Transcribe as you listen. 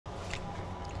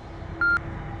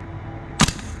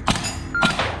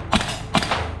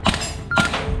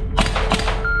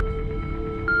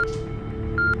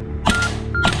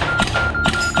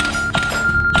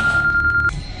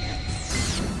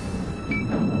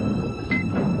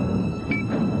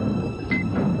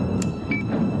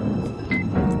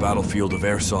battlefield of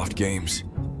airsoft games.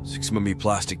 6mm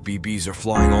plastic BBs are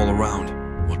flying all around.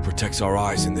 What protects our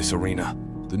eyes in this arena?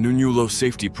 The Nunulo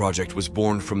Safety Project was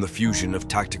born from the fusion of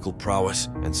tactical prowess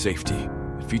and safety.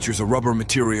 It features a rubber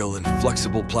material and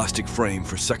flexible plastic frame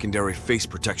for secondary face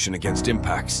protection against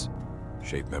impacts.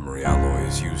 Shape memory alloy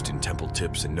is used in temple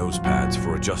tips and nose pads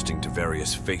for adjusting to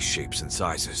various face shapes and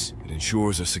sizes. It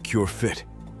ensures a secure fit,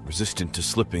 resistant to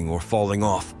slipping or falling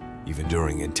off, even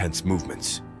during intense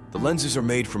movements. The lenses are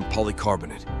made from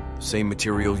polycarbonate, the same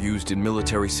material used in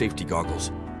military safety goggles,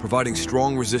 providing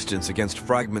strong resistance against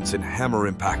fragments and hammer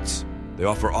impacts. They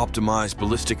offer optimized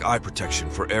ballistic eye protection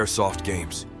for airsoft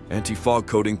games. Anti-fog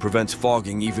coating prevents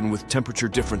fogging even with temperature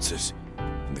differences.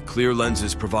 And the clear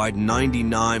lenses provide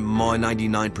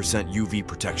 99% UV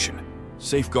protection,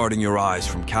 safeguarding your eyes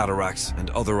from cataracts and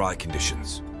other eye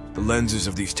conditions. The lenses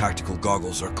of these tactical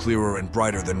goggles are clearer and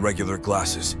brighter than regular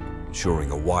glasses,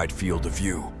 ensuring a wide field of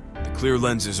view. The clear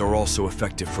lenses are also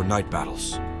effective for night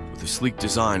battles. With a sleek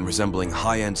design resembling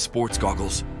high-end sports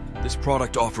goggles, this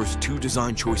product offers two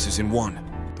design choices in one.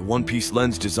 The one-piece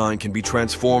lens design can be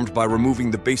transformed by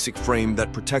removing the basic frame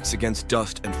that protects against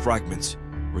dust and fragments,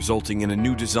 resulting in a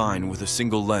new design with a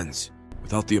single lens.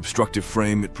 Without the obstructive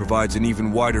frame, it provides an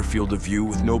even wider field of view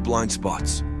with no blind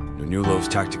spots. Nunulo's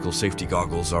tactical safety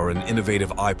goggles are an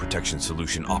innovative eye protection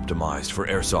solution optimized for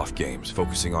airsoft games,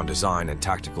 focusing on design and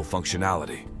tactical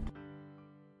functionality.